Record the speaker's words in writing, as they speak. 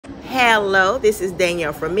Hello, this is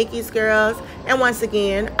Danielle from Mickey's Girls, and once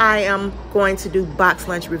again I am going to do box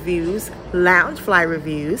lunch reviews, Loungefly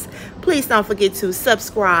reviews. Please don't forget to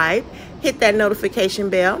subscribe, hit that notification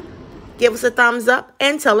bell, give us a thumbs up,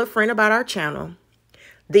 and tell a friend about our channel.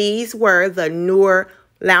 These were the newer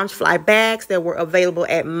Loungefly bags that were available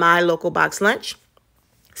at my local box lunch.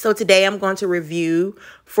 So today I'm going to review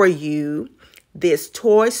for you this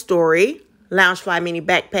Toy Story Loungefly mini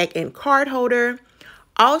backpack and card holder.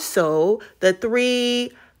 Also, the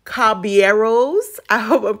 3 Caballeros, I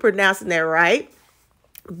hope I'm pronouncing that right.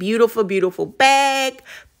 Beautiful, beautiful bag,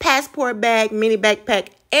 passport bag, mini backpack,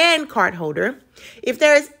 and card holder. If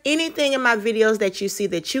there's anything in my videos that you see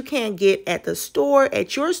that you can't get at the store,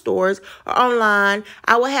 at your stores, or online,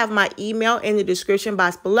 I will have my email in the description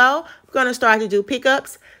box below. I'm going to start to do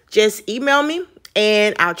pickups. Just email me,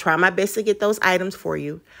 and I'll try my best to get those items for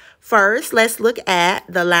you. First, let's look at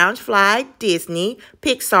the Loungefly Disney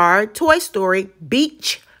Pixar Toy Story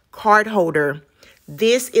Beach Card Holder.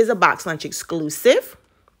 This is a box lunch exclusive.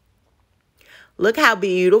 Look how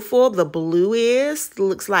beautiful the blue is.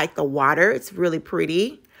 Looks like the water. It's really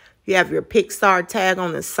pretty. You have your Pixar tag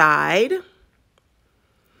on the side.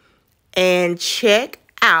 And check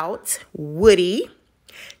out Woody,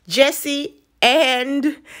 Jessie,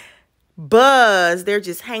 and Buzz. They're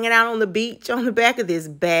just hanging out on the beach on the back of this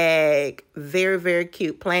bag. Very, very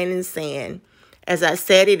cute. Playing in sand. As I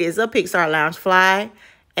said, it is a Pixar Loungefly.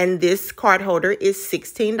 And this card holder is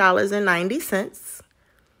 $16.90.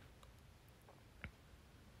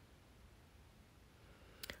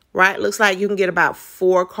 Right? Looks like you can get about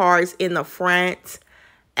 4 cards in the front.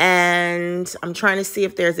 And I'm trying to see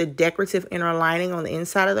if there's a decorative inner lining on the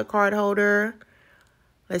inside of the card holder.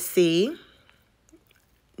 Let's see.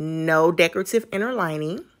 No decorative inner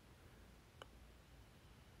lining.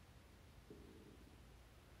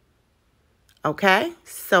 Okay,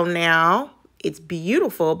 so now it's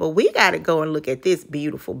beautiful, but we got to go and look at this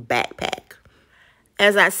beautiful backpack.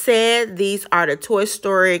 As I said, these are the Toy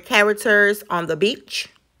Story characters on the beach.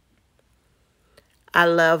 I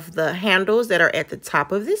love the handles that are at the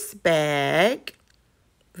top of this bag.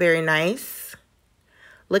 Very nice.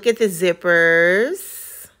 Look at the zippers.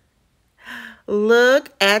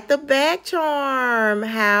 Look at the back charm.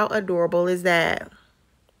 How adorable is that?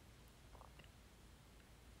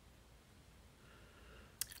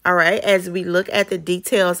 All right, as we look at the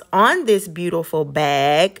details on this beautiful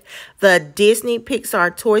bag, the Disney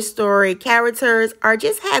Pixar Toy Story characters are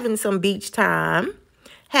just having some beach time,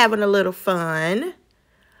 having a little fun,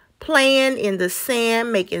 playing in the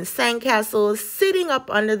sand, making sandcastles, sitting up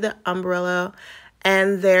under the umbrella.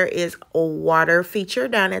 And there is a water feature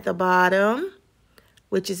down at the bottom,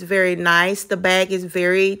 which is very nice. The bag is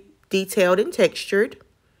very detailed and textured.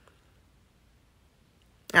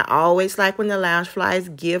 I always like when the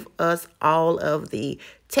Loungeflies give us all of the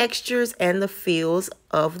textures and the feels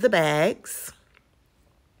of the bags.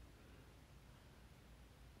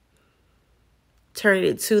 Turning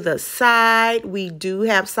it to the side, we do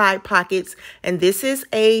have side pockets, and this is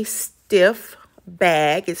a stiff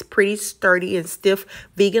bag. It's pretty sturdy and stiff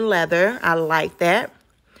vegan leather. I like that.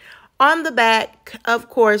 On the back, of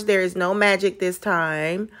course, there is no magic this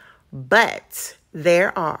time, but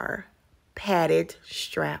there are padded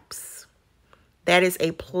straps. That is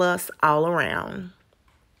a plus all around.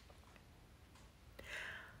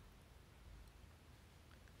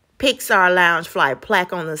 Pixar Loungefly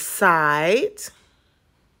plaque on the side.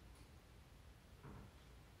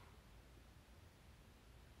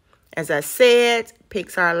 As I said,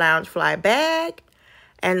 Pixar Loungefly bag.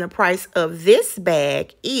 And the price of this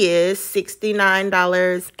bag is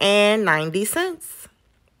 $69.90.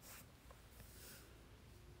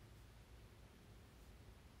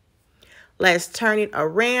 Let's turn it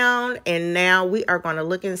around. And now we are going to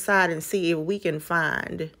look inside and see if we can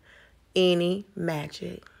find any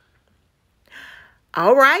magic.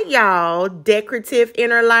 All right, y'all, decorative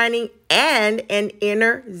inner lining and an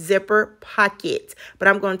inner zipper pocket. But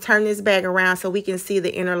I'm going to turn this bag around so we can see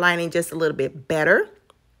the inner lining just a little bit better.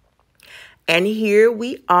 And here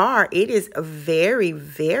we are. It is very,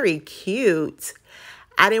 very cute.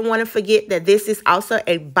 I didn't want to forget that this is also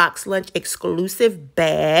a box lunch exclusive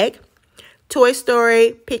bag. Toy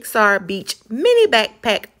Story Pixar Beach Mini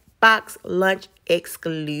Backpack Box Lunch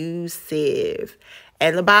exclusive.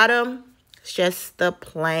 And the bottom, it's just the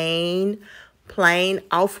plain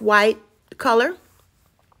off-white color.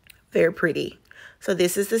 Very pretty. So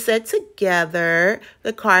this is the set together,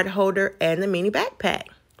 the card holder and the mini backpack.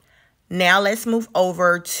 Now let's move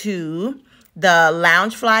over to the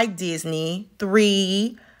Loungefly Disney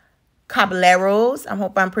 3 Caballeros. I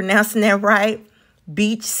hope I'm pronouncing that right.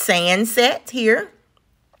 Beach sand set here.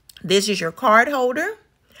 This is your card holder.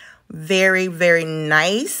 Very, very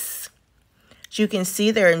nice. As you can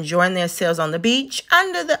see, they're enjoying themselves on the beach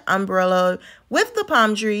under the umbrella with the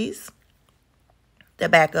palm trees. The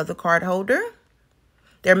back of the card holder.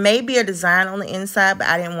 There may be a design on the inside, but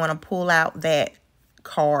I didn't want to pull out that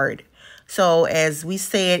card. So as we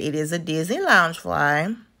said, it is a Disney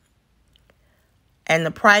Loungefly. And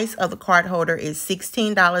the price of the card holder is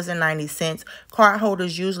 $16.90. Card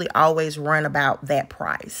holders usually always run about that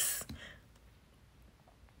price.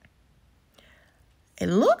 It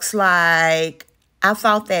looks like, I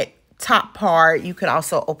thought that top part, you could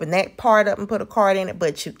also open that part up and put a card in it,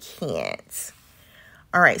 but you can't.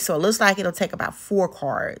 All right, so it looks like it'll take about 4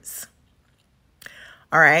 cards.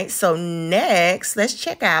 All right, so next, let's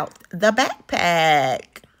check out the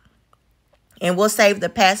backpack. And we'll save the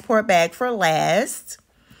passport bag for last.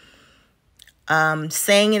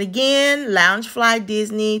 Saying it again, Loungefly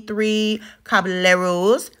Disney 3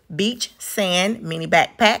 Caballeros Beach Sand Mini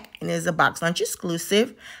Backpack. And it is a Boxlunch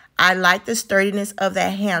exclusive. I like the sturdiness of that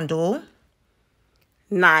handle.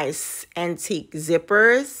 Nice antique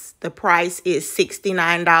zippers. The price is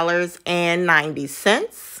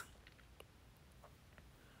 $69.90.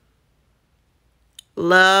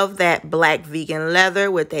 Love that black vegan leather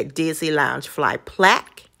with that Disney Loungefly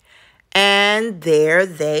plaque. And there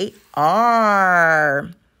they are.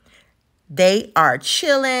 They are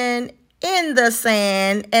chilling in the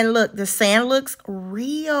sand. And look, the sand looks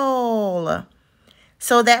real.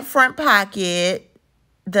 So that front pocket,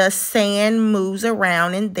 the sand moves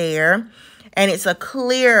around in there. And it's a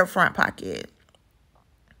clear front pocket.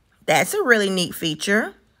 That's a really neat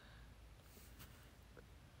feature.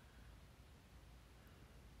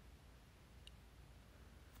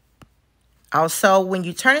 Also, when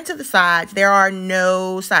you turn it to the sides, there are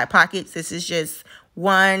no side pockets. This is just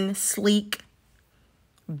one sleek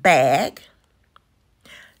bag.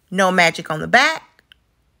 No magic on the back,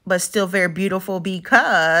 but still very beautiful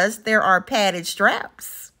because there are padded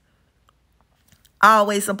straps.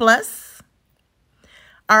 Always a plus.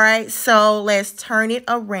 All right, so let's turn it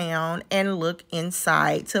around and look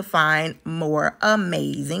inside to find more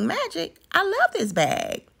amazing magic. I love this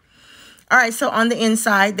bag. All right, so on the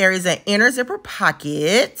inside, there is an inner zipper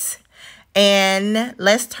pocket. And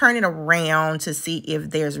let's turn it around to see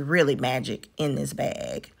if there's really magic in this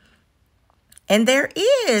bag. And there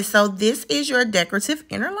is. So this is your decorative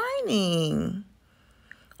inner lining.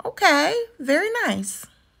 Okay, very nice.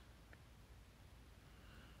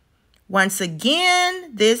 Once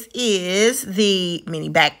again, this is the mini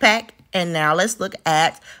backpack. And now let's look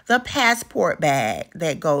at the passport bag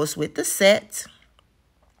that goes with the set.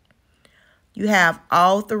 You have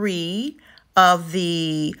all 3 of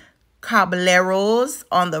the caballeros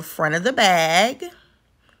on the front of the bag.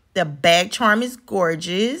 The bag charm is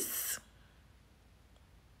gorgeous.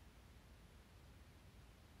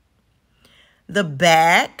 The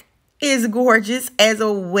back is gorgeous as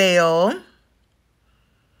well.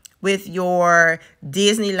 With your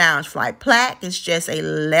Disney Loungefly plaque. It's just a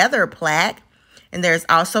leather plaque. And there's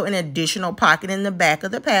also an additional pocket in the back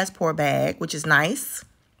of the passport bag, which is nice.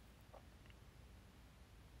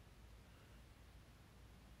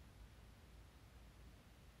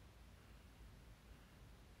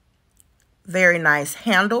 Very nice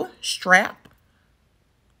handle, strap.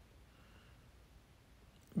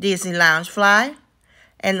 Disney Loungefly.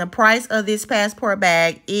 And the price of this passport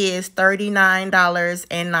bag is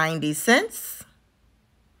 $39.90.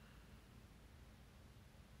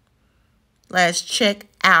 Let's check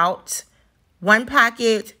out 1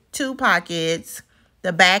 pocket, 2 pockets.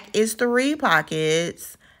 The back is 3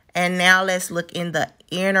 pockets. And now let's look in the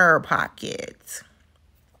inner pocket.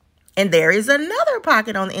 And there is another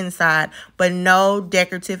pocket on the inside, but no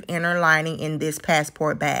decorative inner lining in this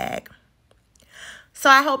passport bag. So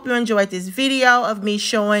I hope you enjoyed this video of me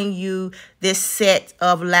showing you this set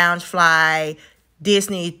of Loungefly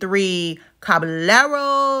Disney 3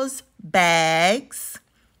 Caballeros bags.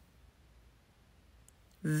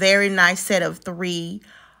 Very nice set of 3.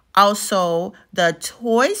 Also, the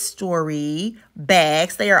Toy Story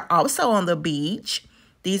bags. They are also on the beach.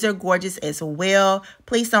 These are gorgeous as well.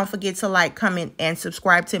 Please don't forget to like, comment, and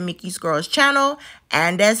subscribe to Mickey's Girls channel.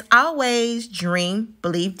 And as always, dream,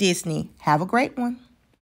 believe Disney. Have a great one.